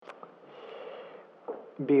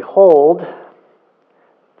Behold,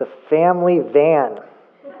 the family van.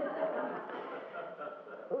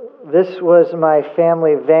 This was my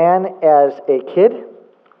family van as a kid.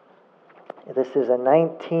 This is a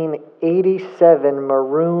 1987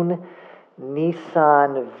 maroon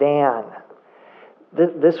Nissan van.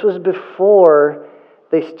 This was before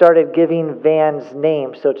they started giving vans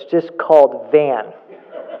names, so it's just called van.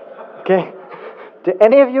 Okay? Do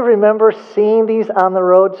any of you remember seeing these on the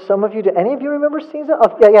road? Some of you, do any of you remember seeing them?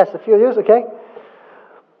 Oh, yeah, yes, a few of you, okay.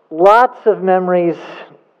 Lots of memories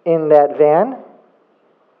in that van.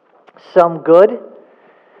 Some good,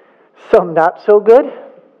 some not so good.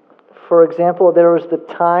 For example, there was the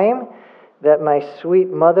time that my sweet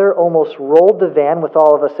mother almost rolled the van with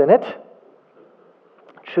all of us in it.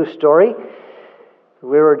 True story.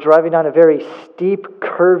 We were driving on a very steep,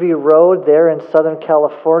 curvy road there in Southern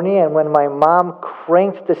California, and when my mom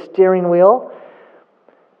cranked the steering wheel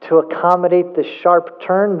to accommodate the sharp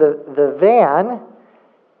turn, the van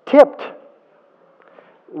tipped.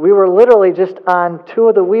 We were literally just on two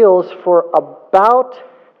of the wheels for about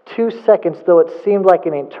 2 seconds, though it seemed like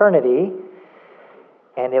an eternity,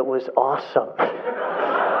 and it was awesome.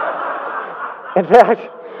 In fact,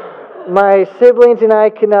 my siblings and I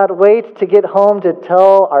could not wait to get home to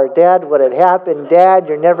tell our dad what had happened. Dad,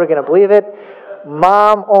 you're never going to believe it.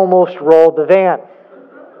 Mom almost rolled the van.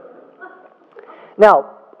 Now,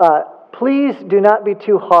 please do not be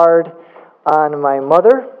too hard on my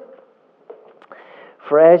mother.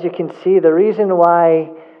 For as you can see, the reason why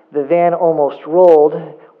the van almost rolled,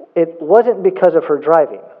 it wasn't because of her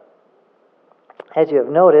driving. As you have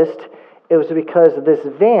noticed, it was because this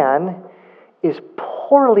van is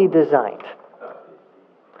poorly designed.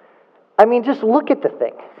 I mean, just look at the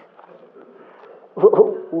thing.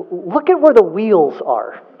 Look at where the wheels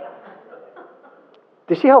are.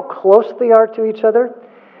 Do you see how close they are to each other?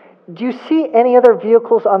 Do you see any other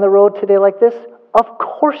vehicles on the road today like this? Of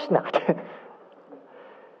course not.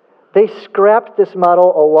 They scrapped this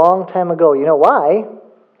model a long time ago. You know why?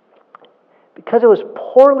 Because it was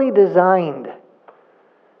poorly designed.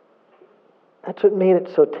 That's what made it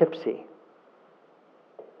so tipsy.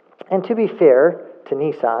 And to be fair to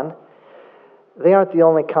Nissan, they aren't the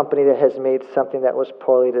only company that has made something that was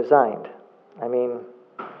poorly designed. I mean,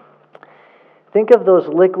 think of those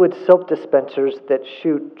liquid soap dispensers that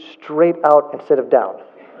shoot straight out instead of down.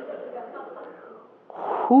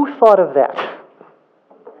 Who thought of that?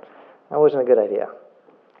 That wasn't a good idea.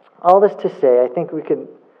 All this to say, I think we could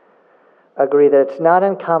agree that it's not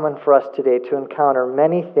uncommon for us today to encounter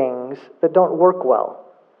many things that don't work well.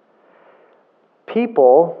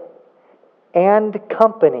 People and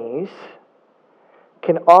companies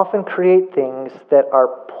can often create things that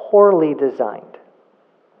are poorly designed.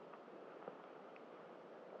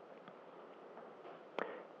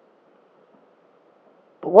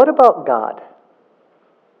 But what about God?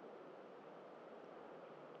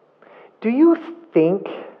 Do you think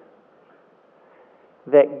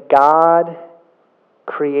that God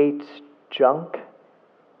creates junk?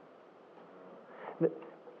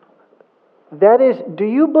 That is, do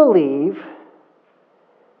you believe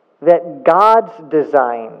that God's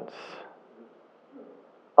designs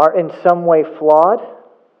are in some way flawed?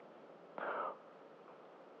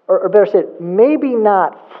 Or better said, maybe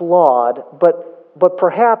not flawed, but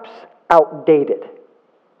perhaps outdated.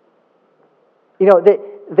 You know,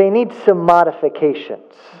 they need some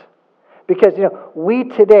modifications. Because, we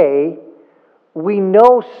today, we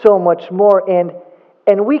know so much more,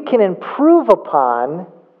 and we can improve upon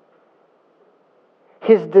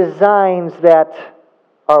His designs that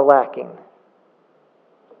are lacking.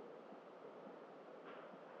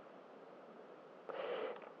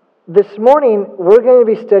 This morning, we're going to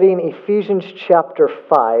be studying Ephesians chapter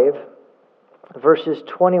 5, verses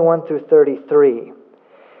 21 through 33.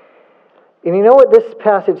 And you know what this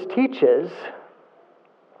passage teaches?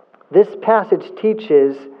 This passage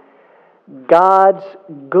teaches God's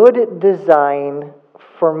good design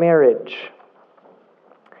for marriage.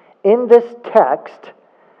 In this text,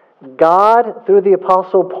 God, through the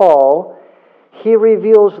Apostle Paul, He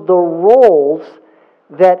reveals the roles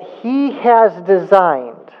that He has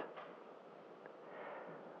designed.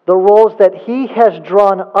 The roles that He has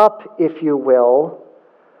drawn up, if you will,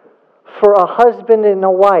 for a husband and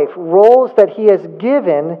a wife. Roles that He has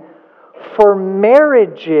given for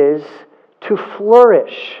marriages to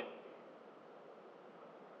flourish.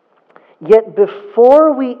 Yet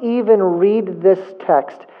before we even read this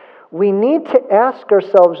text, we need to ask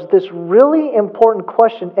ourselves this really important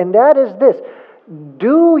question, and that is this: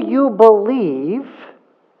 do you believe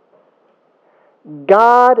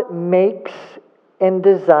God makes and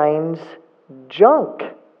designs junk?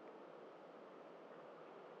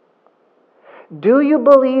 Do you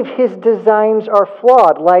believe His designs are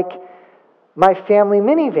flawed, like my family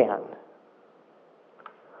minivan?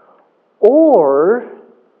 Or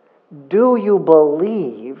do you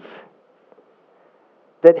believe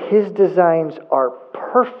that His designs are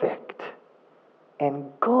perfect and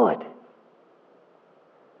good?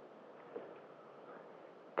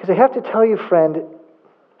 Because I have to tell you, friend,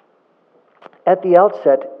 at the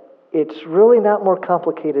outset, it's really not more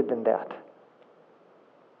complicated than that.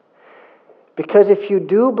 Because if you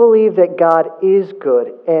do believe that God is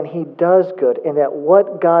good, and He does good, and that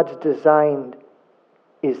what God's designed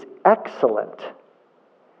is excellent,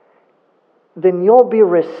 then you'll be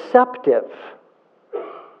receptive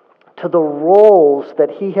to the roles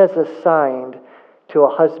that He has assigned to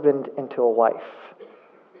a husband and to a wife.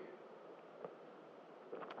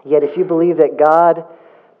 Yet if you believe that God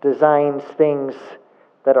designs things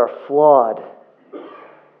that are flawed,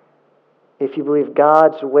 if you believe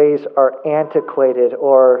God's ways are antiquated,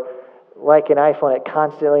 or like an iPhone, it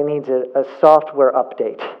constantly needs a software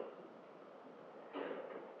update,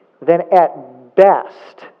 then at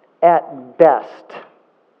best,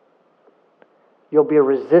 you'll be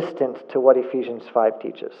resistant to what Ephesians 5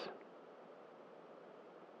 teaches.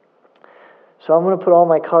 So I'm going to put all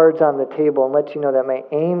my cards on the table and let you know that my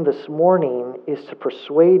aim this morning is to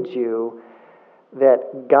persuade you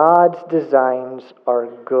that God's designs are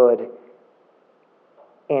good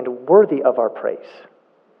and worthy of our praise.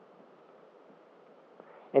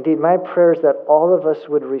 Indeed, my prayer is that all of us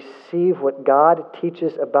would receive what God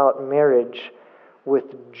teaches about marriage with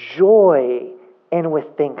joy and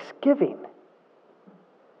with thanksgiving.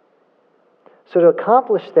 So to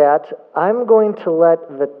accomplish that, I'm going to let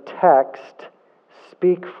the text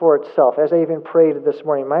speak for itself. As I even prayed this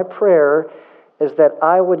morning, my prayer is that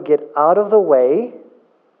I would get out of the way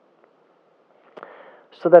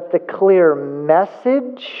so that the clear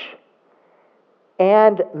message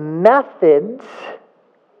and methods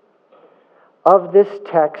of this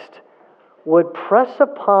text would press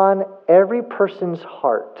upon every person's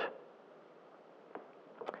heart,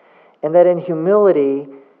 and that in humility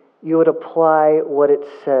you would apply what it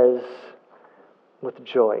says with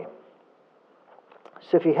joy.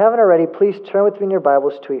 So if you haven't already, please turn with me in your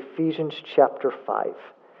Bibles to Ephesians chapter 5.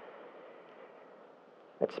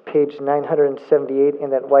 That's page 978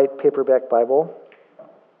 in that white paperback Bible.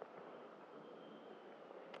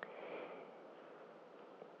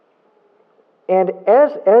 And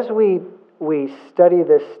as we study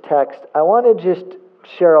this text, I want to just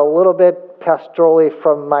share a little bit pastorally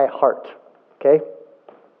from my heart. Okay?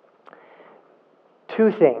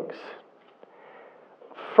 Two things.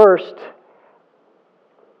 First,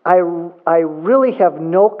 I really have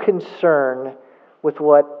no concern with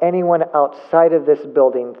what anyone outside of this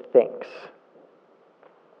building thinks.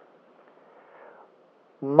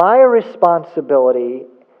 My responsibility,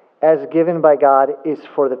 as given by God, is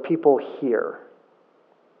for the people here.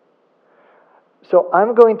 So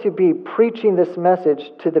I'm going to be preaching this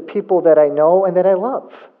message to the people that I know and that I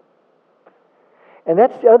love. And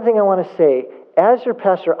that's the other thing I want to say. As your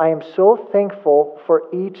pastor, I am so thankful for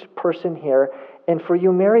each person here and for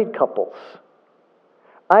you married couples.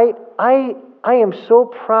 I am so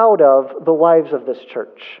proud of the wives of this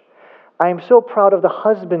church. I am so proud of the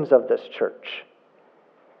husbands of this church.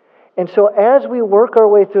 And so as we work our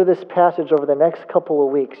way through this passage over the next couple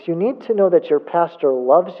of weeks, you need to know that your pastor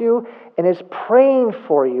loves you and is praying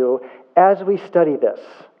for you as we study this.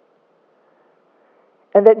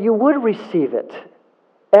 And that you would receive it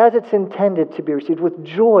as it's intended to be received, with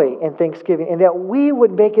joy and thanksgiving, and that we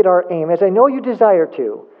would make it our aim, as I know you desire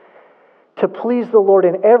to please the Lord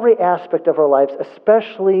in every aspect of our lives,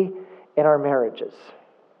 especially in our marriages.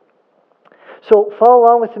 So follow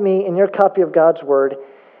along with me in your copy of God's Word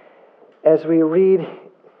as we read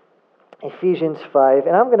Ephesians 5.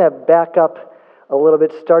 And I'm going to back up a little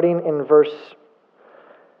bit, starting in verse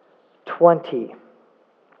 20.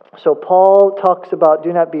 So Paul talks about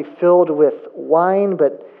do not be filled with wine,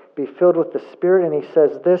 but be filled with the Spirit. And he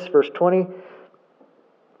says this, verse 20,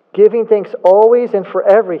 giving thanks always and for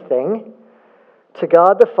everything to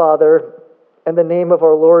God the Father in the name of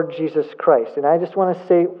our Lord Jesus Christ. And I just want to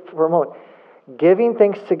say for a moment, giving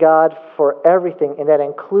thanks to God for everything, and that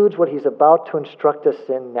includes what he's about to instruct us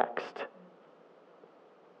in next.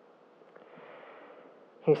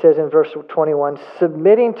 He says in verse 21,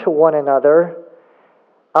 submitting to one another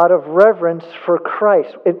out of reverence for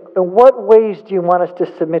Christ. In what ways do you want us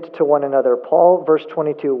to submit to one another? Paul, verse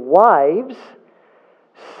 22, wives,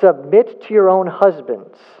 submit to your own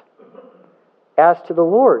husbands, as to the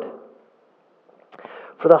Lord.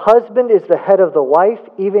 For the husband is the head of the wife,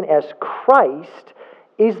 even as Christ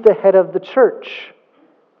is the head of the church,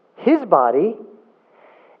 His body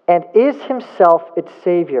and is Himself its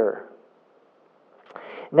Savior.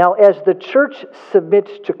 Now, as the church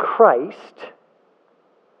submits to Christ,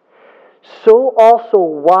 so also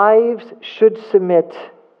wives should submit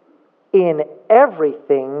in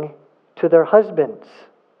everything to their husbands.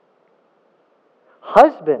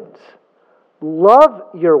 Husbands, love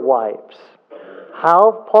your wives.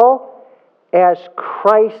 How, Paul? As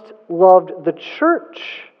Christ loved the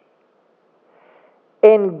church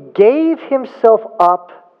and gave Himself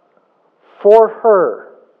up for her,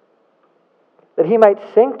 that He might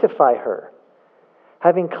sanctify her,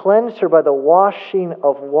 having cleansed her by the washing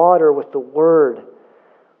of water with the Word,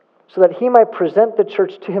 so that He might present the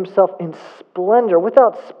church to Himself in splendor,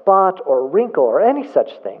 without spot or wrinkle or any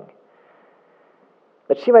such thing,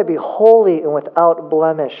 that she might be holy and without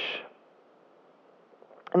blemish.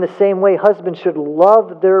 In the same way, husbands should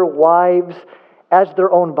love their wives as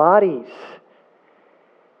their own bodies.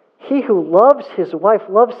 He who loves his wife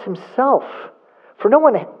loves himself. For no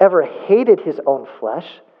one ever hated his own flesh,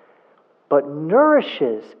 but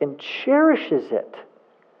nourishes and cherishes it,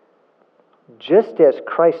 just as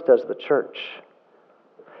Christ does the church,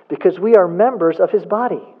 because we are members of His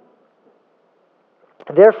body.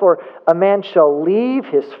 Therefore, a man shall leave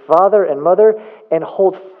his father and mother and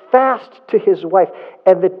hold fast to his wife,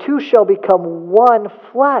 and the two shall become one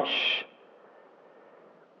flesh.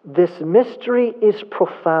 This mystery is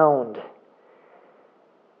profound.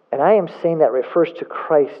 And I am saying that refers to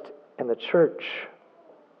Christ and the church.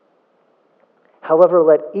 However,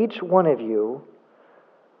 let each one of you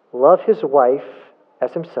love his wife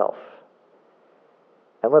as himself,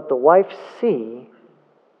 and let the wife see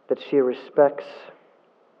that she respects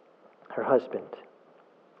her husband.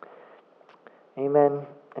 Amen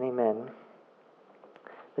and amen.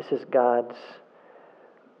 This is God's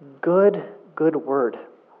good word.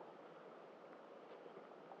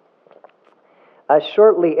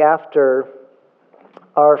 Shortly after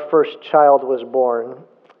our first child was born,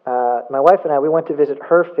 my wife and I, we went to visit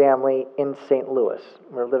her family in St. Louis.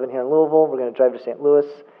 We're living here in Louisville. We're going to drive to St. Louis.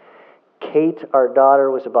 Kate, our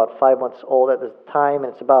daughter, was about 5 months old at the time,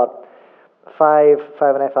 and it's about five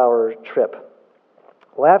and a half hour trip.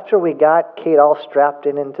 Well, after we got Kate all strapped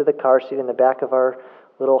into the car seat in the back of our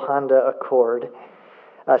little Honda Accord,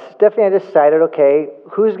 Stephanie and I decided, okay,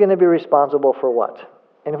 who's going to be responsible for what?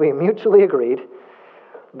 And we mutually agreed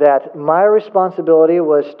that my responsibility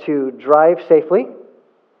was to drive safely,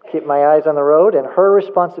 keep my eyes on the road, and her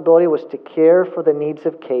responsibility was to care for the needs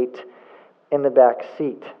of Kate in the back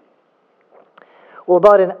seat. Well,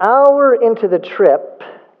 about an hour into the trip,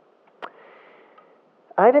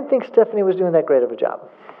 I didn't think Stephanie was doing that great of a job.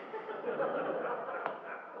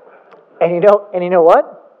 And you know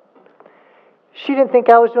what? She didn't think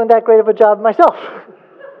I was doing that great of a job myself.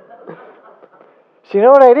 So you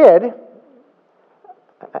know what I did?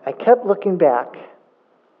 I kept looking back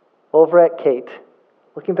over at Kate,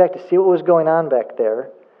 looking back to see what was going on back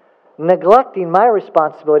there, neglecting my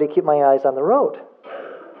responsibility to keep my eyes on the road.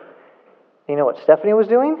 You know what Stephanie was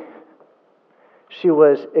doing? She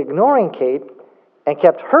was ignoring Kate and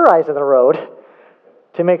kept her eyes on the road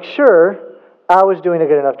to make sure I was doing a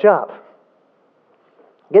good enough job.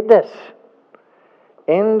 Get this.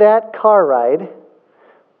 In that car ride,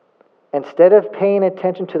 instead of paying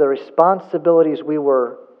attention to the responsibilities we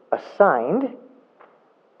were assigned,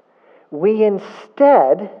 we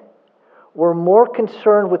instead were more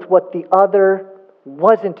concerned with what the other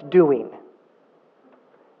wasn't doing.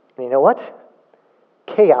 And you know what?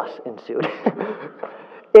 Chaos ensued.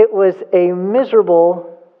 It was a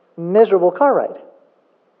miserable car ride.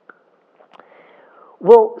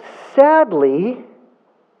 Well, sadly,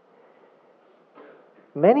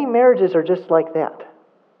 many marriages are just like that.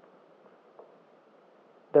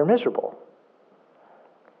 They're miserable.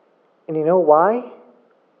 And you know why?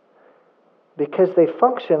 Because they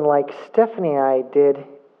function like Stephanie and I did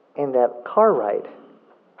in that car ride.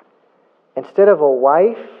 Instead of a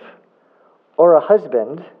wife or a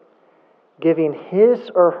husband giving his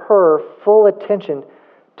or her full attention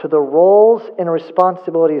to the roles and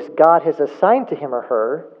responsibilities God has assigned to him or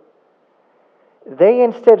her, they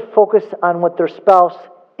instead focus on what their spouse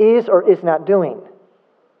is or is not doing.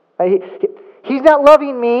 He's not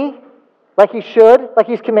loving me like he should, like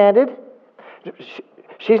he's commanded.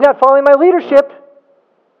 She's not following my leadership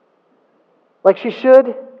like she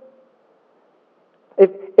should.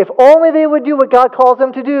 If only they would do what God calls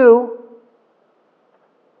them to do.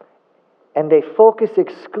 And they focus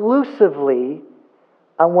exclusively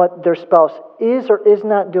on what their spouse is or is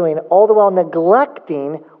not doing, all the while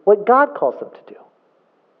neglecting what God calls them to do.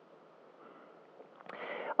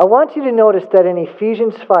 I want you to notice that in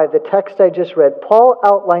Ephesians 5, the text I just read, Paul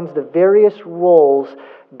outlines the various roles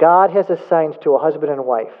God has assigned to a husband and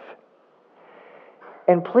wife.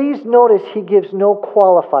 And please notice he gives no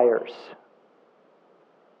qualifiers.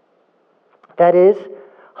 That is,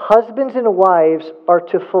 husbands and wives are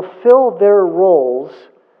to fulfill their roles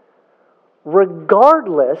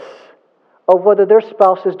regardless of whether their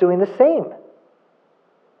spouse is doing the same.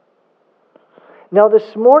 Now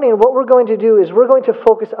this morning, what we're going to do is we're going to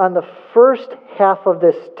focus on the first half of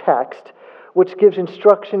this text, which gives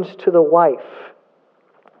instructions to the wife.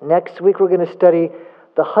 Next week, we're going to study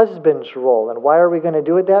the husband's role. And why are we going to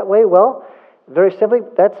do it that way? Well, very simply,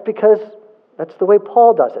 that's because that's the way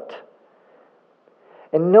Paul does it.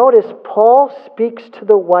 And notice, Paul speaks to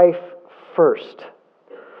the wife first.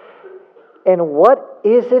 And what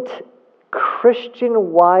is it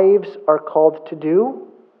Christian wives are called to do?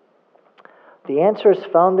 The answer is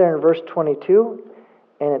found there in verse 22,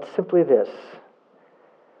 and it's simply this.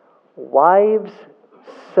 Wives,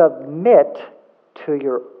 submit to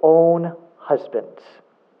your own husbands.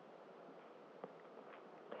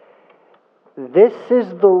 This is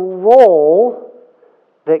the role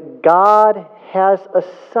that God has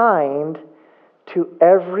assigned to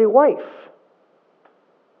every wife.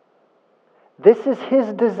 This is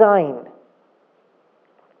His design.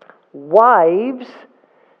 Wives,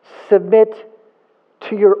 submit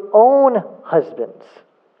to your own husbands.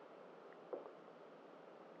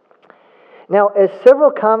 Now, as several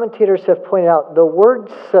commentators have pointed out, the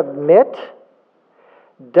word submit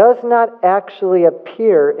does not actually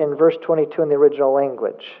appear in verse 22 in the original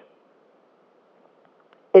language.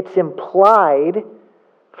 It's implied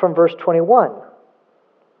from verse 21.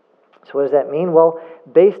 So what does that mean? Well,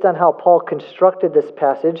 based on how Paul constructed this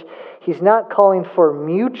passage, he's not calling for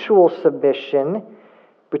mutual submission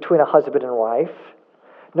between a husband and wife.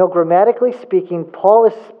 No, grammatically speaking, Paul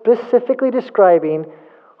is specifically describing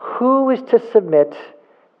who is to submit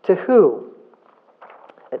to who.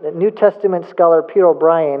 The New Testament scholar Peter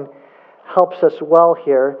O'Brien helps us well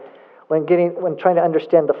here when trying to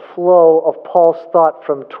understand the flow of Paul's thought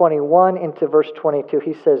from 21 into verse 22.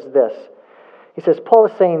 He says this. He says, Paul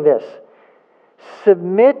is saying this,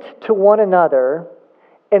 submit to one another,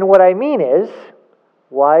 and what I mean is,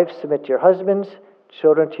 wives, submit to your husbands,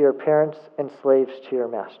 children to your parents, and slaves to your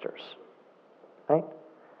masters. Right?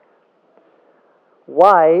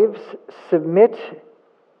 Wives, submit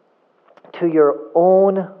to your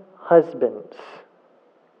own husbands.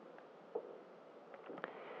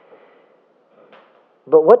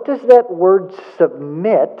 But what does that word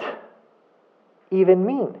submit even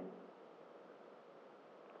mean?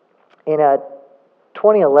 In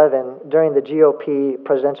 2011, during the GOP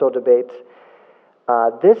presidential debates,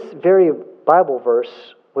 this very Bible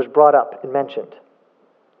verse was brought up and mentioned.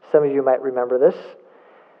 Some of you might remember this.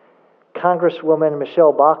 Congresswoman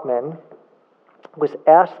Michelle Bachmann was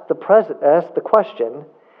asked the question,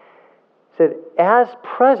 said, as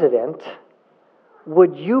president,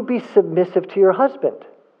 would you be submissive to your husband?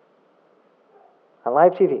 On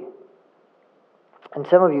live TV. And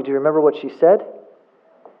some of you, do you remember what she said?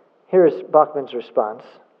 Here's Bachmann's response.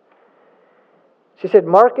 She said,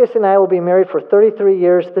 Marcus and I will be married for 33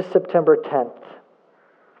 years this September 10th.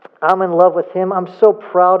 I'm in love with him. I'm so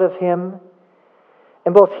proud of him.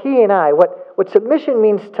 And both he and I, what submission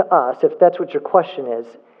means to us, if that's what your question is,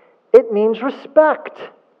 it means respect.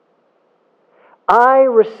 I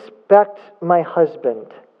respect my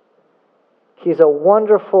husband. He's a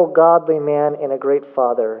wonderful, godly man and a great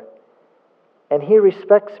father. And he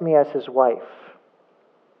respects me as his wife.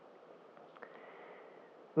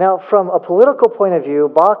 Now, from a political point of view,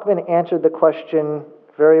 Bachmann answered the question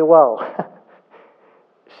very well.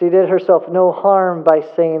 She did herself no harm by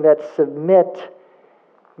saying that submit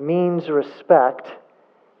means respect,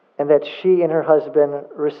 and that she and her husband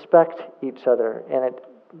respect each other. And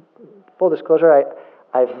full disclosure,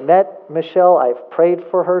 I've met Michelle, I've prayed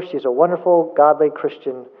for her. She's a wonderful, godly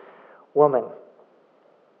Christian woman.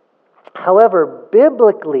 However,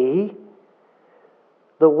 biblically,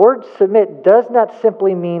 the word submit does not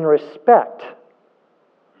simply mean respect.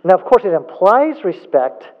 Now, of course, it implies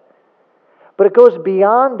respect, but it goes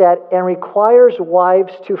beyond that and requires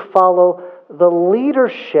wives to follow the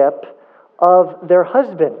leadership of their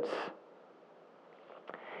husbands.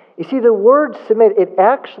 You see, the word submit, it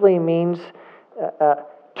actually means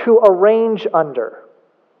to arrange under.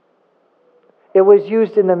 It was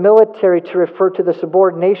used in the military to refer to the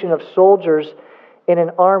subordination of soldiers in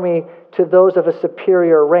an army to those of a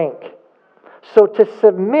superior rank. So to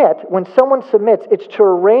submit, when someone submits, it's to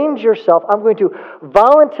arrange yourself. I'm going to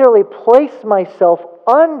voluntarily place myself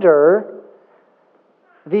under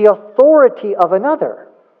the authority of another.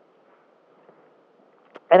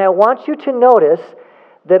 And I want you to notice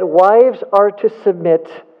that wives are to submit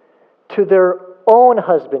to their own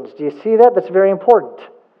husbands. Do you see that? That's very important.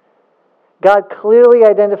 God clearly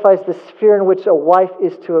identifies the sphere in which a wife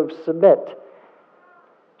is to submit.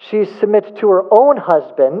 She submits to her own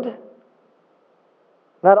husband,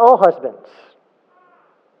 not all husbands.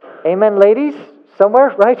 Amen, ladies?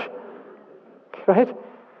 Somewhere, right? Right?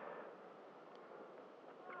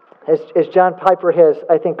 As John Piper has,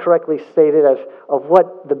 I think, correctly stated of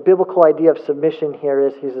what the biblical idea of submission here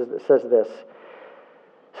is, he says this: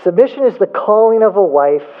 submission is the calling of a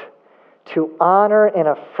wife to honor and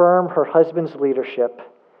affirm her husband's leadership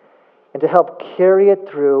and to help carry it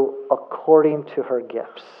through according to her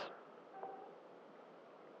gifts.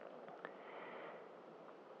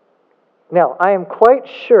 Now, I am quite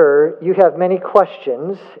sure you have many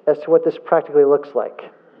questions as to what this practically looks like.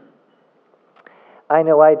 I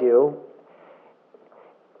know I do.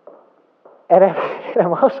 And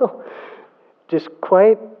I'm also just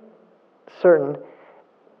quite certain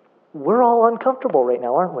we're all uncomfortable right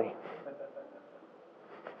now, aren't we?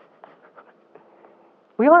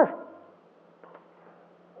 We are.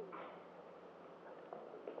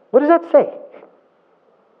 What does that say?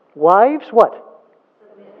 Wives, what?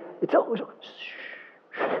 It's always...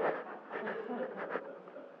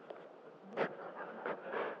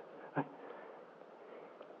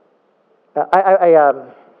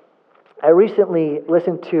 I recently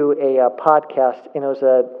listened to a podcast, and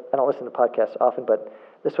I don't listen to podcasts often, but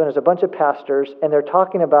this one is a bunch of pastors, and they're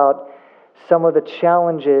talking about some of the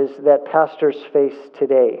challenges that pastors face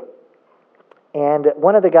today. And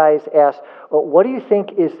one of the guys asked, well, what do you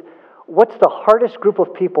think what's the hardest group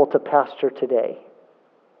of people to pastor today?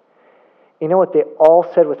 You know what they all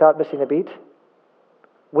said without missing a beat?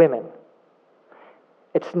 Women.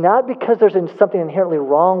 It's not because there's something inherently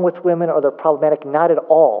wrong with women or they're problematic, not at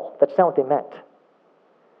all. That's not what they meant.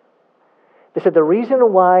 They said the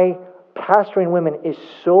reason why pastoring women is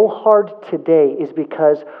so hard today is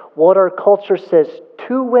because what our culture says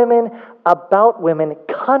to women, about women,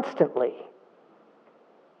 constantly.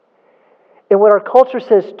 And what our culture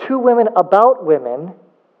says to women, about women,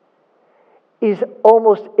 is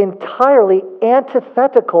almost entirely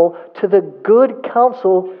antithetical to the good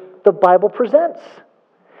counsel the Bible presents.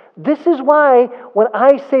 This is why when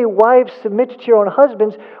I say wives submit to your own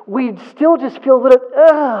husbands, we still just feel a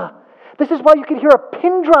little, This is why you can hear a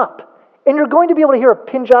pin drop. And you're going to be able to hear a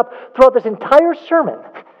pin drop throughout this entire sermon.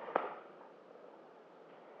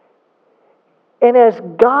 And as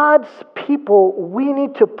God's people, we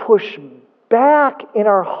need to push back in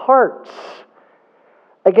our hearts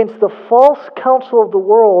against the false counsel of the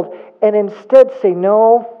world and instead say,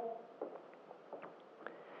 no,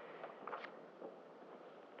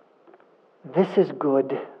 this is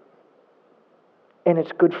good, and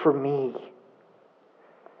it's good for me.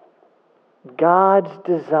 God's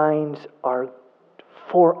designs are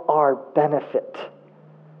for our benefit.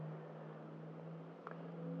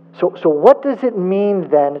 So what does it mean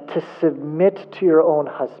then to submit to your own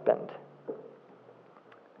husband?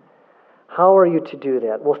 How are you to do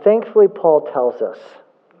that? Well, thankfully, Paul tells us.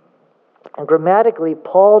 And grammatically,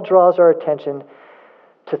 Paul draws our attention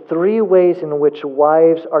to three ways in which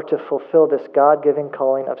wives are to fulfill this God-given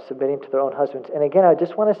calling of submitting to their own husbands. And again, I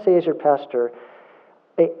just want to say as your pastor,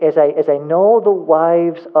 as I know the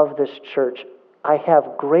wives of this church, I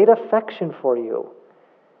have great affection for you.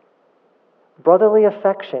 Brotherly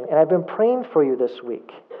affection. And I've been praying for you this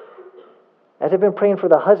week. As I've been praying for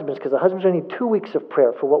the husbands, because the husbands are going to need 2 weeks of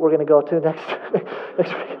prayer for what we're going to go to next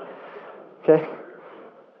week. Okay?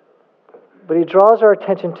 But he draws our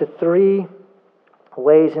attention to three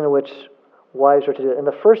ways in which wives are to do it. And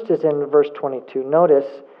the first is in verse 22. Notice,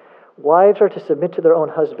 wives are to submit to their own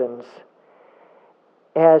husbands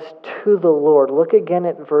as to the Lord. Look again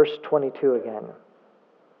at verse 22 again.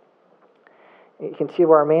 You can see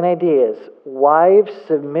where our main idea is. Wives,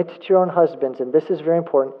 submit to your own husbands, and this is very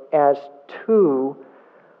important, as to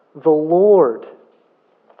the Lord.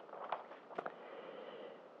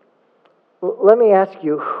 Let me ask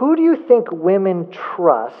you, who do you think women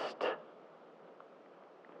trust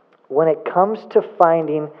when it comes to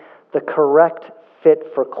finding the correct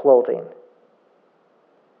fit for clothing?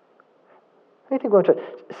 Who do you think women trust?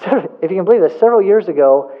 If you can believe this, several years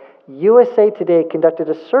ago, USA Today conducted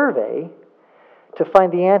a survey to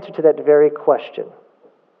find the answer to that very question.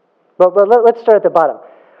 But let's start at the bottom.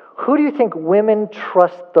 Who do you think women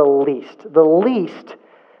trust the least? The least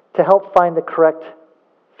to help find the correct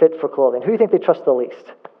fit for clothing. Who do you think they trust the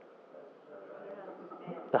least?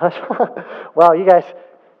 The husband? Wow, you guys,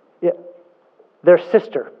 yeah, their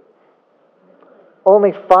sister.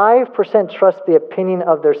 Only 5% trust the opinion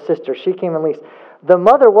of their sister. She came in least. The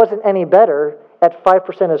mother wasn't any better at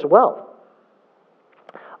 5% as well.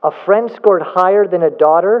 A friend scored higher than a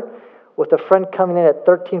daughter, with a friend coming in at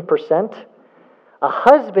 13%. A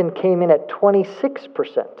husband came in at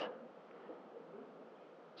 26%.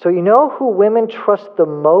 So you know who women trust the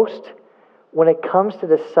most when it comes to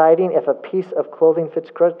deciding if a piece of clothing fits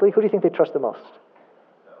correctly? Who do you think they trust the most?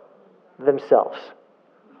 Themselves.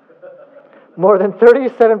 More than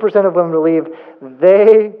 37% of women believe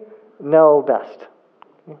they know best.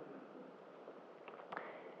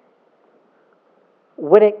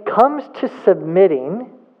 When it comes to submitting,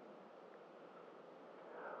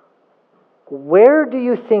 where do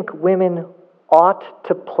you think women ought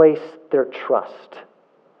to place their trust?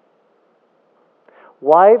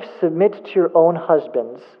 Wives, submit to your own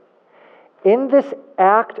husbands. In this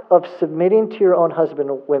act of submitting to your own husband,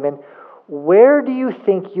 women, where do you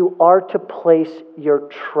think you are to place your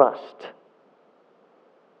trust?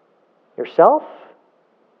 Yourself?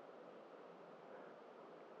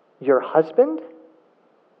 Your husband?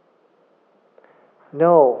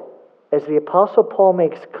 No. As the Apostle Paul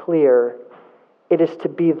makes clear, it is to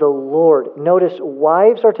be the Lord. Notice,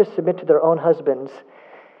 wives are to submit to their own husbands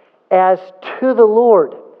as to the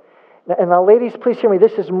Lord. And now, ladies, please hear me.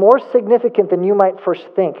 This is more significant than you might first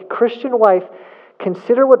think. Christian wife,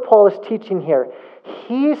 consider what Paul is teaching here.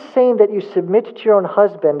 He's saying that you submit to your own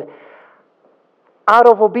husband out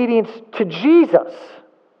of obedience to Jesus,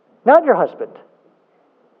 not your husband.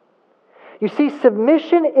 You see,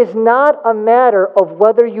 submission is not a matter of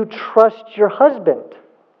whether you trust your husband.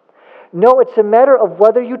 No, it's a matter of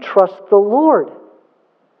whether you trust the Lord.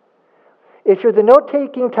 If you're the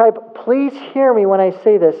note-taking type, please hear me when I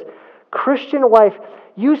say this. Christian wife,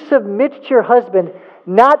 you submit to your husband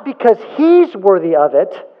not because he's worthy of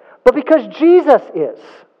it, but because Jesus is.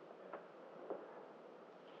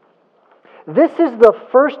 This is the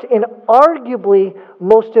first and arguably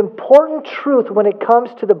most important truth when it comes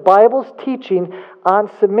to the Bible's teaching on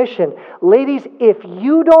submission. Ladies, if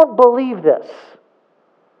you don't believe this,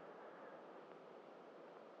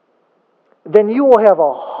 then you will have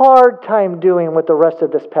a hard time doing what the rest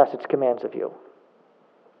of this passage commands of you.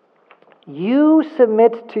 You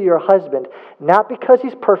submit to your husband, not because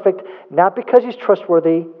he's perfect, not because he's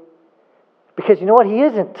trustworthy, because you know what? He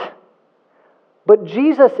isn't. But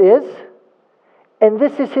Jesus is, and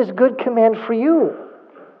this is his good command for you.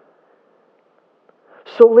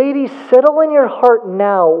 So ladies, settle in your heart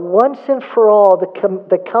now, once and for all,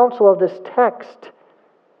 the counsel of this text.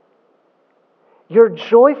 Your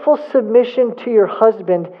joyful submission to your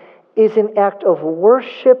husband is an act of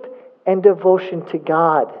worship and devotion to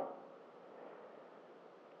God.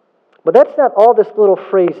 But that's not all this little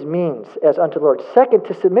phrase means, as unto the Lord. Second,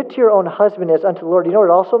 to submit to your own husband as unto the Lord, you know what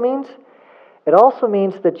it also means? It also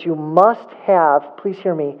means that you must have, please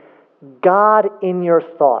hear me, God in your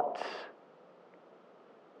thoughts.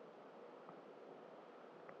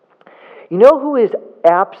 You know who is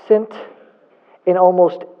absent in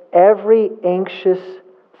almost every anxious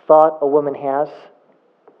thought a woman has?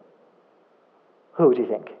 Who do you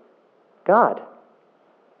think? God.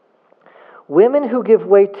 Women who give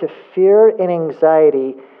way to fear and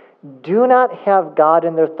anxiety do not have God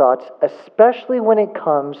in their thoughts, especially when it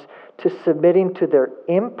comes to submitting to their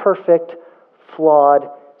imperfect, flawed,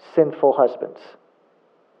 sinful husbands.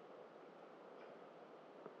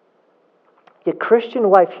 Yet, Christian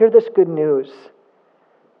wife, hear this good news.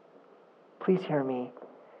 Please hear me.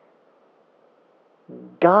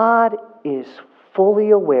 God is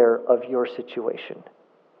fully aware of your situation.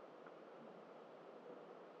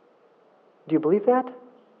 Do you believe that?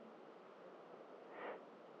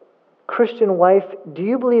 Christian wife, do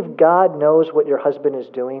you believe God knows what your husband is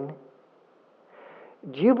doing?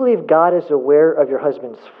 Do you believe God is aware of your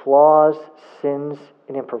husband's flaws, sins,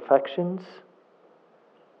 and imperfections?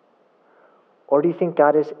 Or do you think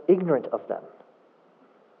God is ignorant of them?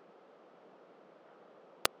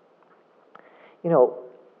 You know,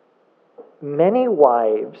 many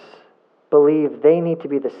wives believe they need to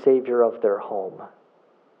be the savior of their home.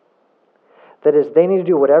 That is, they need to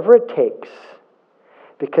do whatever it takes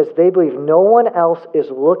because they believe no one else is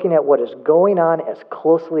looking at what is going on as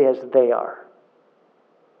closely as they are.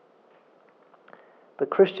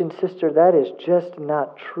 But Christian sister, that is just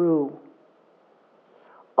not true.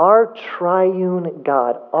 Our triune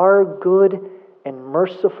God, our good and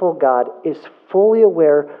merciful God, is fully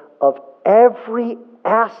aware of every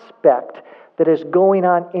aspect that is going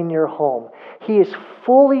on in your home. He is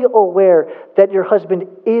fully aware that your husband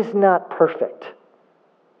is not perfect.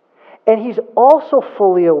 And he's also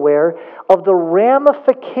fully aware of the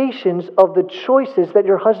ramifications of the choices that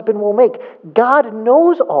your husband will make. God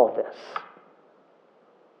knows all this.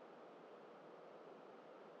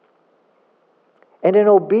 And in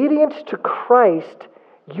obedience to Christ,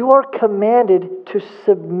 you are commanded to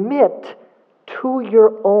submit to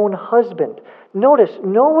your own husband. Notice,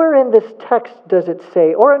 nowhere in this text does it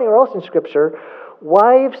say, or anywhere else in Scripture,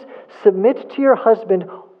 wives, submit to your husband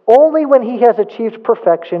only when he has achieved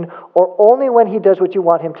perfection or only when he does what you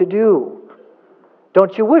want him to do.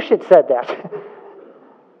 Don't you wish it said that?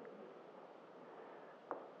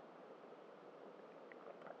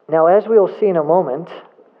 Now, as we will see in a moment,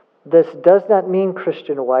 this does not mean,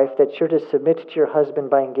 Christian wife, that you're to submit to your husband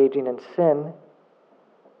by engaging in sin.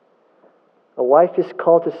 A wife is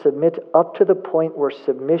called to submit up to the point where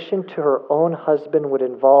submission to her own husband would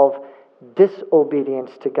involve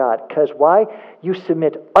disobedience to God. Because why? You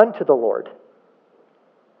submit unto the Lord.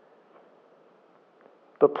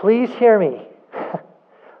 But please hear me.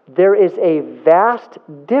 There is a vast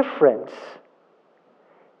difference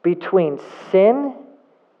between sin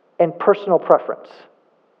and personal preference.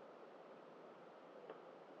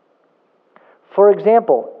 For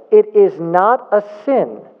example, it is not a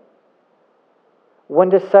sin when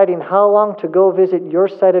deciding how long to go visit your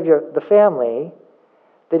side of the family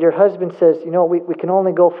that your husband says, we can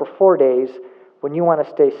only go for 4 days when you want to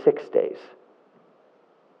stay 6 days.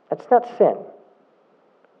 That's not sin.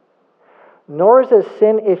 Nor is it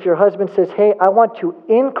sin if your husband says, hey, I want to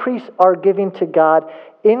increase our giving to God,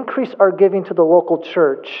 increase our giving to the local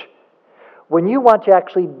church, when you want to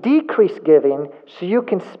actually decrease giving so you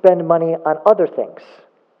can spend money on other things.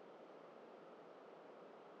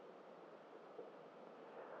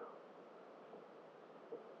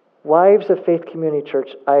 Wives of Faith Community Church,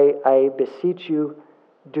 I beseech you,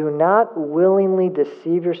 do not willingly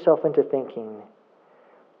deceive yourself into thinking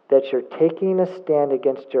that you're taking a stand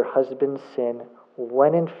against your husband's sin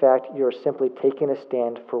when in fact you're simply taking a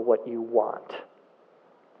stand for what you want.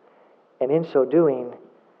 And in so doing,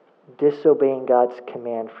 disobeying God's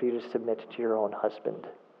command for you to submit to your own husband.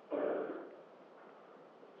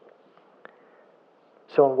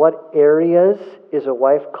 So in what areas is a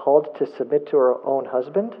wife called to submit to her own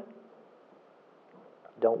husband?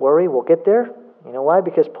 Don't worry, we'll get there. You know why?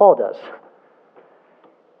 Because Paul does.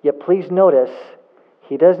 Yet please notice,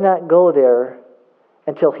 he does not go there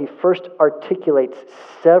until he first articulates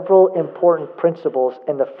several important principles,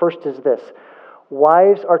 and the first is this.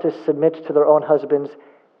 Wives are to submit to their own husbands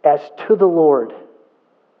as to the Lord.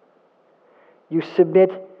 You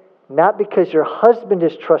submit not because your husband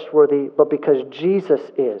is trustworthy, but because Jesus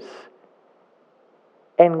is.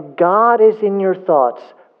 And God is in your thoughts,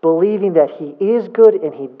 believing that He is good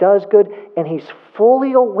and He does good and He's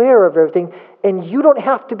fully aware of everything, and you don't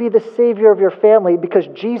have to be the Savior of your family because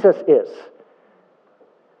Jesus is.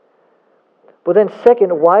 But then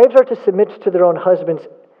second, wives are to submit to their own husbands,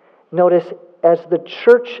 notice, as the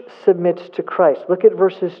church submits to Christ. Look at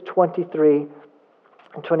verses 23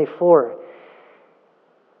 and 24.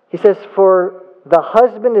 He says, for the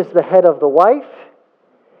husband is the head of the wife,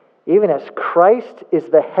 even as Christ is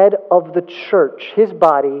the head of the church, His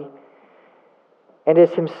body, and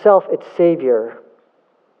is Himself its Savior.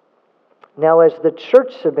 Now as the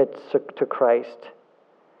church submits to Christ,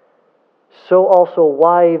 so also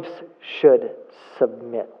wives should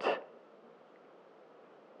submit.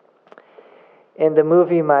 In the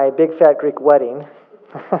movie My Big Fat Greek Wedding,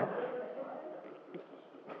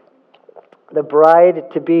 the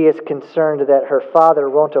bride-to-be is concerned that her father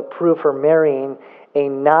won't approve her marrying a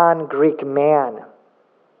non-Greek man.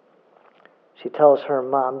 She tells her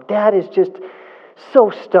mom, Dad is just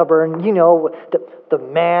so stubborn. You know, the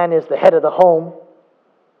man is the head of the home.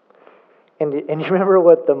 And you remember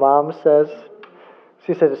what the mom says?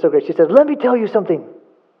 She says, it's so great. She says, let me tell you something.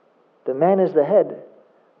 The man is the head,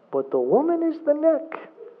 but the woman is the neck.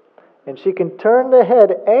 And she can turn the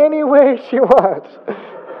head any way she wants.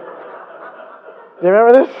 Do you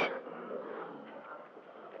remember this?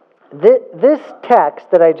 This text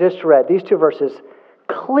that I just read, these two verses,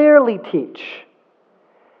 clearly teach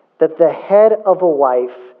that the head of a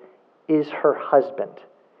wife is her husband.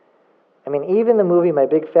 I mean, even the movie My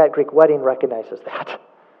Big Fat Greek Wedding recognizes that.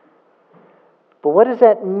 But what does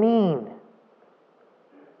that mean?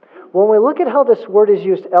 When we look at how this word is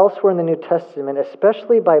used elsewhere in the New Testament,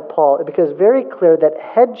 especially by Paul, it becomes very clear that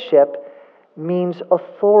headship means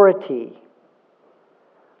authority.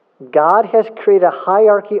 God has created a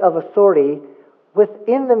hierarchy of authority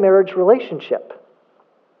within the marriage relationship.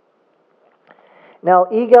 Now,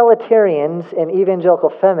 egalitarians and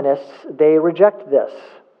evangelical feminists, they reject this.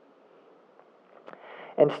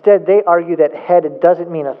 Instead, they argue that head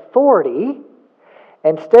doesn't mean authority.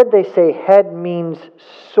 Instead, they say head means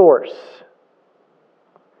source.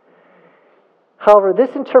 However,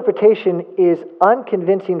 this interpretation is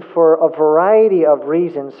unconvincing for a variety of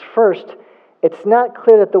reasons. First, it's not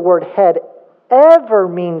clear that the word head ever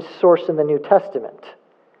means source in the New Testament.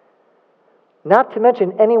 Not to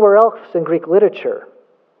mention anywhere else in Greek literature.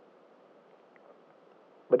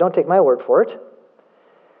 But don't take my word for it.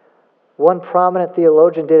 One prominent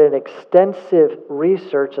theologian did an extensive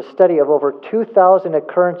research, a study of over 2,000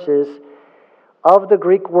 occurrences of the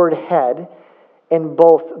Greek word head in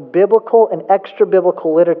both biblical and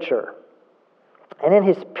extra-biblical literature. And in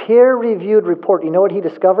his peer-reviewed report, you know what he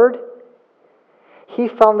discovered? He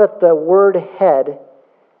found that the word head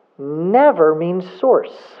never means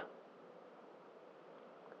source.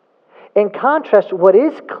 In contrast, what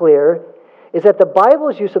is clear is that the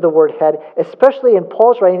Bible's use of the word head, especially in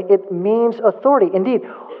Paul's writing, it means authority. Indeed,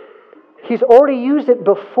 he's already used it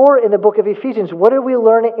before in the book of Ephesians. What did we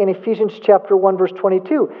learn in Ephesians chapter 1, verse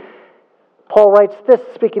 22? Paul writes this,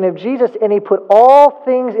 speaking of Jesus, and he put all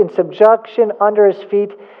things in subjection under his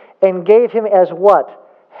feet and gave him as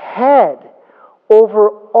what? Head over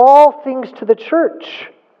all things to the church.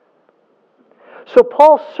 So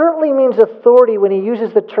Paul certainly means authority when he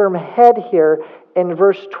uses the term head here in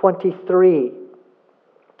verse 23.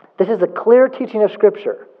 This is a clear teaching of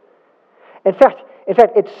Scripture. In fact,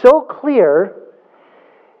 it's so clear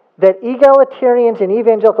that egalitarians and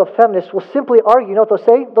evangelical feminists will simply argue, you know what they'll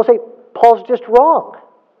say? They'll say, Paul's just wrong.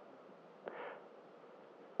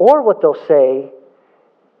 Or what they'll say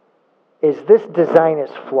is this design is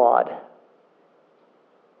flawed.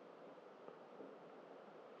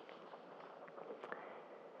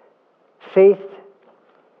 Faith,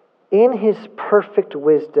 in His perfect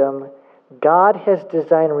wisdom, God has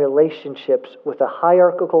designed relationships with a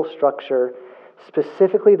hierarchical structure,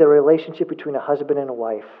 specifically the relationship between a husband and a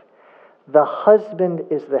wife. The husband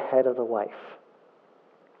is the head of the wife.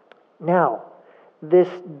 Now, this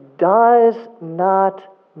does not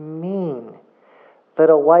mean that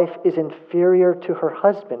a wife is inferior to her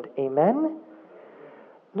husband. Amen?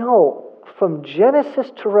 No, from Genesis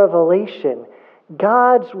to Revelation,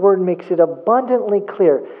 God's Word makes it abundantly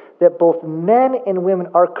clear that both men and women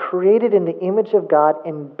are created in the image of God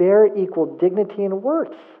and bear equal dignity and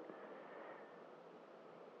worth.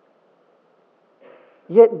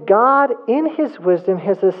 Yet God, in His wisdom,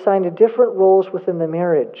 has assigned different roles within the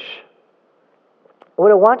marriage.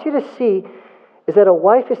 What I want you to see is that a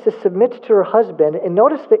wife is to submit to her husband, and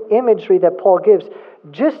notice the imagery that Paul gives,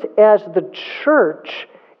 just as the church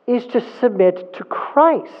is to submit to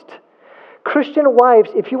Christ. Christian wives,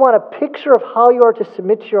 if you want a picture of how you are to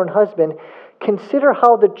submit to your own husband, consider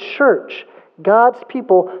how the church, God's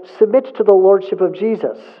people, submits to the lordship of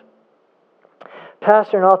Jesus.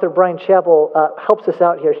 Pastor and author Bryan Chapell helps us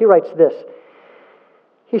out here. He writes this.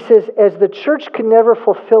 He says, as the church can never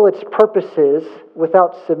fulfill its purposes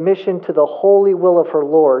without submission to the holy will of her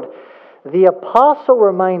Lord, the apostle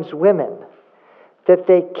reminds women that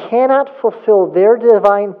they cannot fulfill their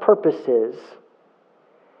divine purposes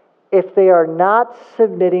if they are not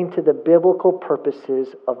submitting to the biblical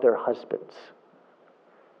purposes of their husbands.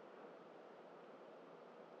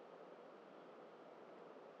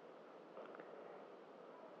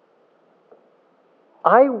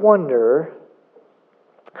 I wonder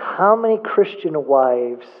how many Christian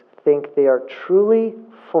wives think they are truly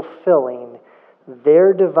fulfilling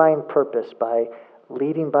their divine purpose by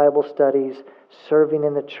leading Bible studies, serving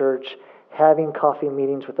in the church, having coffee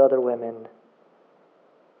meetings with other women.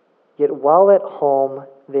 Yet while at home,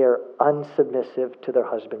 they are unsubmissive to their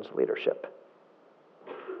husband's leadership.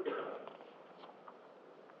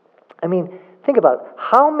 I mean, think about it.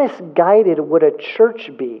 How misguided would a church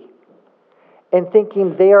be in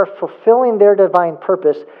thinking they are fulfilling their divine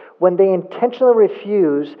purpose when they intentionally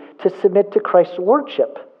refuse to submit to Christ's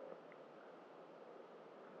lordship?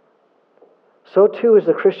 So too is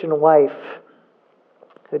the Christian wife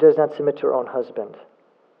who does not submit to her own husband.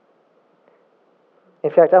 In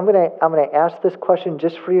fact, I'm going to ask this question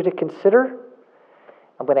just for you to consider.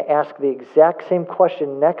 I'm going to ask the exact same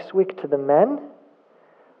question next week to the men.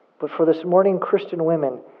 But for this morning, Christian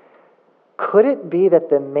women, could it be that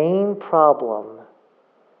the main problem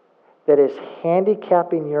that is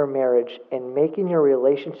handicapping your marriage and making your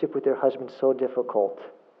relationship with your husband so difficult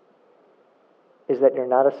is that you're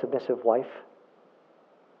not a submissive wife?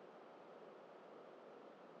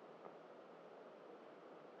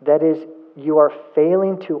 That is, you are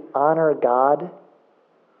failing to honor God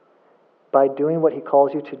by doing what He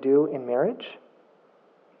calls you to do in marriage?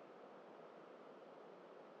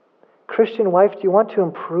 Christian wife, do you want to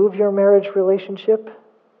improve your marriage relationship?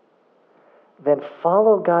 Then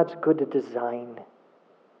follow God's good design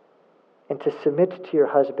and to submit to your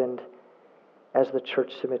husband as the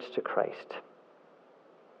church submits to Christ.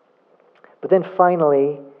 But then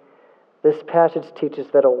finally, This passage teaches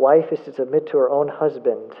that a wife is to submit to her own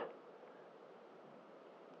husband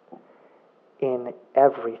in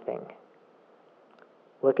everything.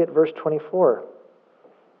 Look at verse 24.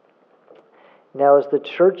 Now as the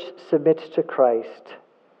church submits to Christ,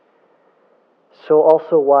 so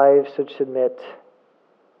also wives should submit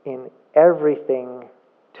in everything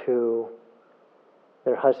to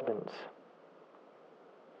their husbands.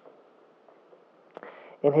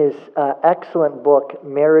 In his excellent book,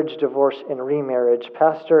 Marriage, Divorce, and Remarriage,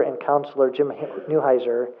 pastor and counselor Jim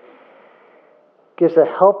Neuheiser gives a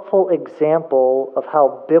helpful example of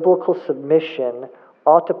how biblical submission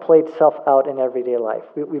ought to play itself out in everyday life.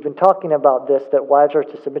 We've been talking about this, that wives are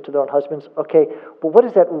to submit to their own husbands. Okay, but what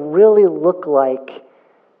does that really look like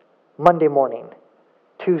Monday morning,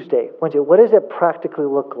 Tuesday, Wednesday? What does it practically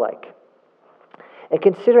look like? And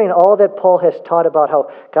considering all that Paul has taught about how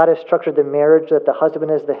God has structured the marriage, that the husband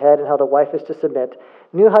is the head and how the wife is to submit,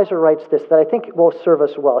 Neuheiser writes this that I think will serve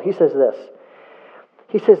us well. He says this.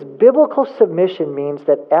 He says, biblical submission means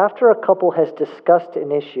that after a couple has discussed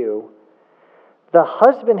an issue, the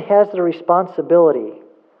husband has the responsibility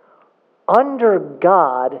under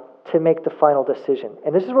God to make the final decision.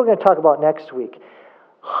 And this is what we're going to talk about next week.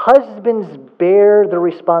 Husbands bear the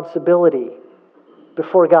responsibility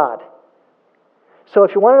before God. So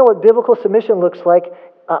if you want to know what biblical submission looks like,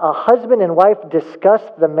 a husband and wife discuss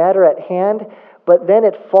the matter at hand, but then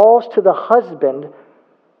it falls to the husband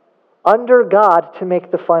under God to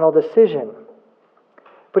make the final decision.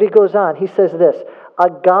 But he goes on, he says this, a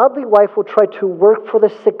godly wife will try to work for the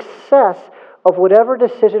success of whatever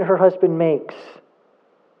decision her husband makes,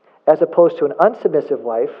 as opposed to an unsubmissive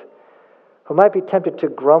wife who might be tempted to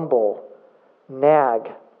grumble, nag,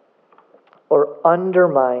 or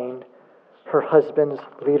undermine her husband's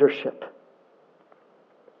leadership.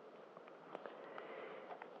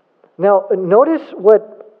 Now, notice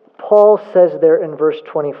what Paul says there in verse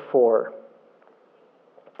 24.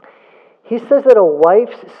 He says that a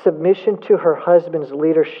wife's submission to her husband's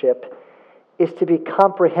leadership is to be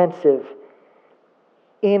comprehensive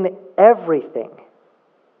in everything.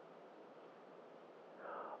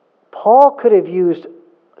 Paul could have used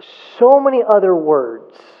so many other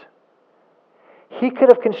words. He could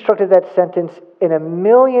have constructed that sentence in a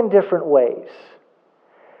million different ways.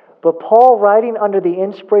 But Paul, writing under the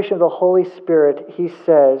inspiration of the Holy Spirit, he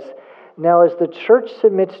says, now as the church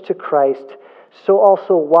submits to Christ, so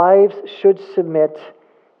also wives should submit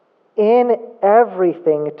in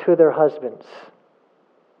everything to their husbands.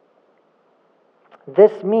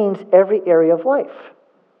 This means every area of life.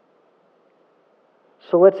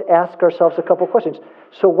 So let's ask ourselves a couple questions.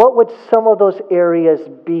 So what would some of those areas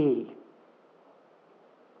be?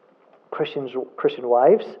 Christian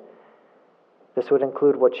wives, this would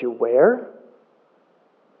include what you wear,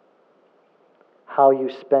 how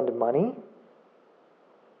you spend money,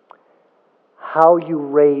 how you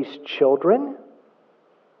raise children,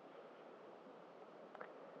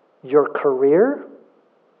 your career,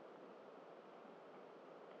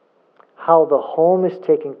 how the home is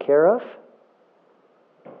taken care of.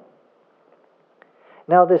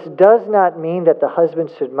 Now, this does not mean that the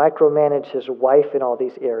husband should micromanage his wife in all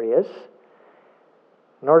these areas,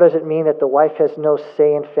 nor does it mean that the wife has no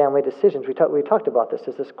say in family decisions. We talked about this,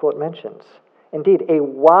 as this quote mentions. Indeed, a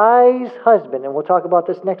wise husband, and we'll talk about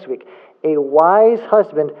this next week, a wise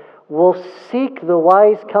husband will seek the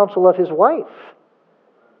wise counsel of his wife.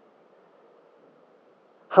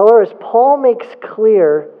 However, as Paul makes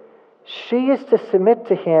clear, she is to submit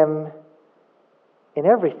to him in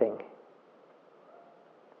everything,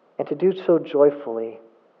 and to do so joyfully.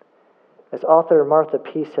 As author Martha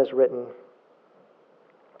Peace has written,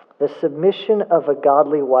 the submission of a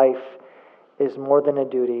godly wife is more than a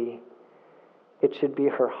duty. It should be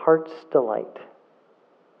her heart's delight.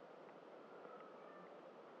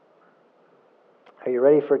 Are you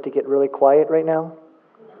ready for it to get really quiet right now?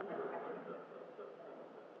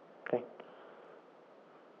 Okay.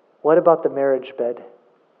 What about the marriage bed?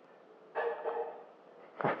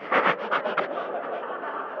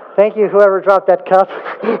 Thank you, whoever dropped that cup.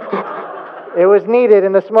 It was needed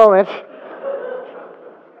in this moment.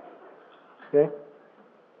 Okay.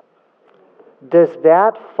 Does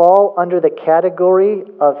that fall under the category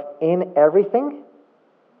of in everything?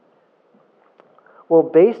 Well,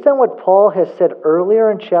 based on what Paul has said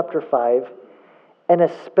earlier in chapter 5, and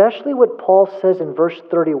especially what Paul says in verse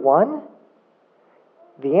 31,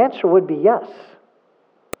 the answer would be yes.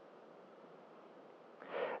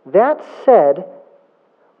 That said,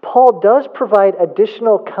 Paul does provide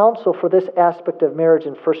additional counsel for this aspect of marriage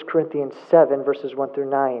in 1 Corinthians 7, verses 1 through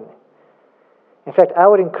 9. In fact, I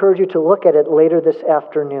would encourage you to look at it later this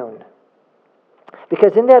afternoon.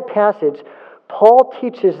 Because in that passage, Paul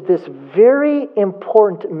teaches this very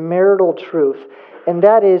important marital truth, and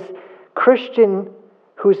that is, Christian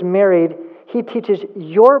who's married, he teaches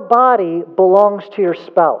your body belongs to your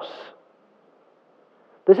spouse.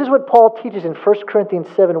 This is what Paul teaches in 1 Corinthians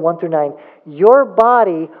 7, 1 through 9. Your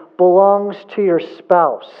body belongs to your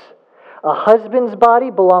spouse. A husband's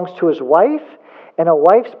body belongs to his wife, and a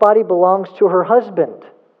wife's body belongs to her husband.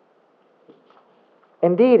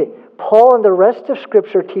 Indeed, Paul and the rest of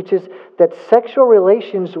Scripture teaches that sexual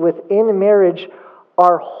relations within marriage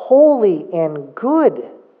are holy and good.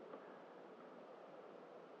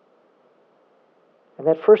 In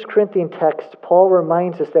that 1 Corinthians text, Paul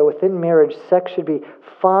reminds us that within marriage, sex should be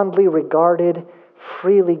fondly regarded,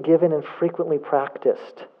 freely given, and frequently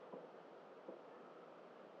practiced.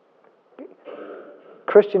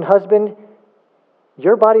 Christian husband,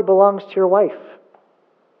 your body belongs to your wife.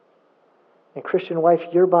 And Christian wife,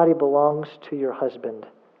 your body belongs to your husband.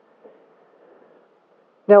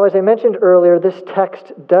 Now, as I mentioned earlier, this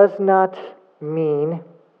text does not mean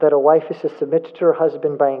that a wife is to submit to her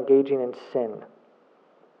husband by engaging in sin.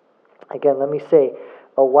 Again, let me say,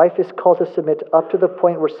 a wife is called to submit up to the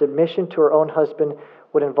point where submission to her own husband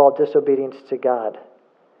would involve disobedience to God.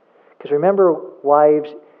 Because remember, wives,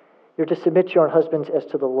 you're to submit to your own husbands as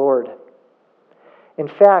to the Lord. In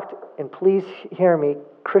fact, and please hear me,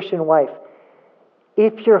 Christian wife,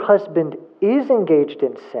 if your husband is engaged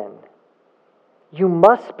in sin, you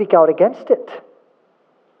must speak out against it.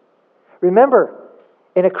 Remember,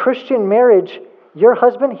 in a Christian marriage, your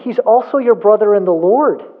husband, he's also your brother in the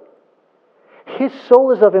Lord. His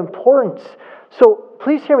soul is of importance. So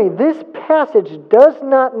please hear me, this passage does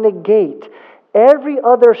not negate every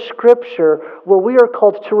other scripture where we are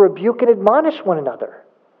called to rebuke and admonish one another.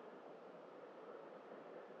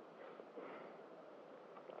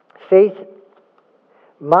 Faith,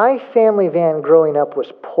 my family van growing up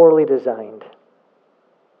was poorly designed.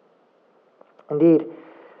 Indeed,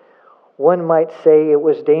 one might say it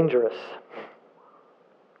was dangerous.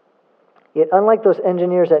 Yet, unlike those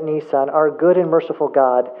engineers at Nissan, our good and merciful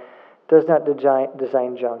God does not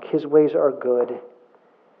design junk. His ways are good.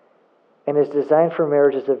 And His design for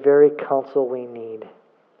marriage is the very counsel we need.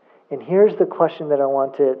 And here's the question that I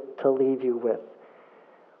want to leave you with.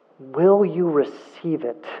 Will you receive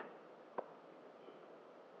it?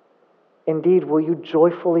 Indeed, will you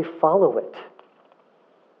joyfully follow it?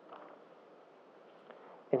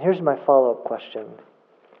 And here's my follow-up question.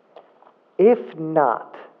 If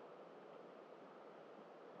not,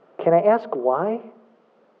 can I ask why?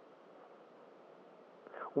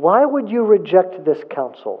 Why would you reject this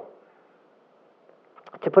counsel?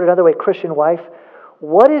 To put it another way, Christian wife,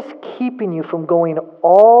 what is keeping you from going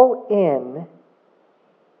all in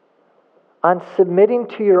on submitting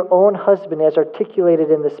to your own husband as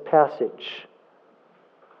articulated in this passage?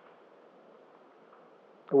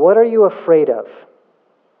 What are you afraid of?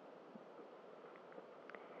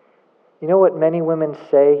 You know what many women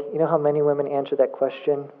say? You know how many women answer that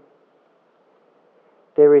question?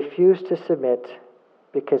 They refuse to submit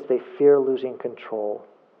because they fear losing control.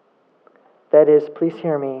 That is, please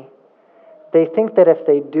hear me, they think that if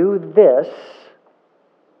they do this,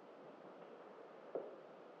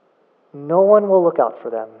 no one will look out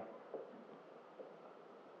for them.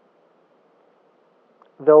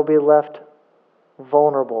 They'll be left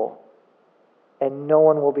vulnerable, and no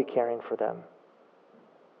one will be caring for them.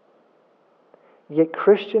 Yet,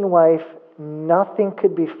 Christian wife, nothing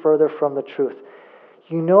could be further from the truth.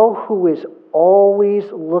 You know who is always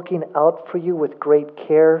looking out for you with great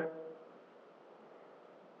care?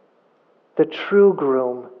 The true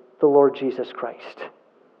groom, the Lord Jesus Christ.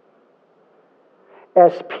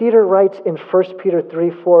 As Peter writes in 1 Peter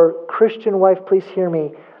 3:4, Christian wife, please hear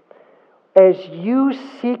me. As you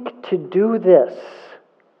seek to do this,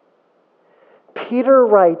 Peter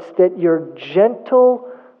writes that your gentle,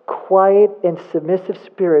 quiet, and submissive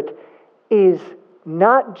spirit is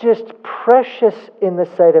not just precious in the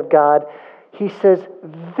sight of God, he says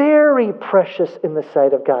very precious in the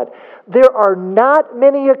sight of God. There are not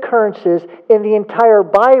many occurrences in the entire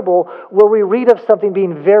Bible where we read of something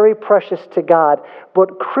being very precious to God.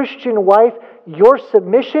 But Christian wife, your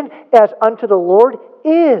submission as unto the Lord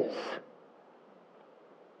is.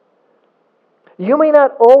 You may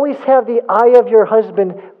not always have the eye of your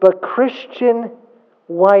husband, but Christian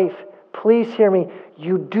wife, please hear me,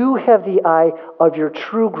 you do have the eye of your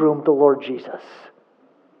true groom, the Lord Jesus.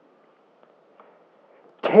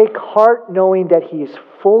 Take heart knowing that He is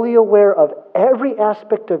fully aware of every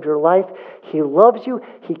aspect of your life. He loves you,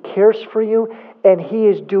 He cares for you, and He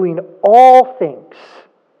is doing all things,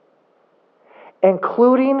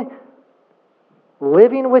 including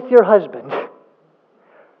living with your husband,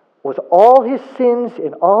 with all his sins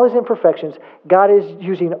and all his imperfections, God is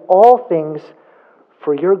using all things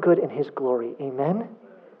for your good and his glory. Amen?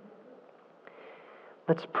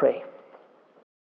 Let's pray.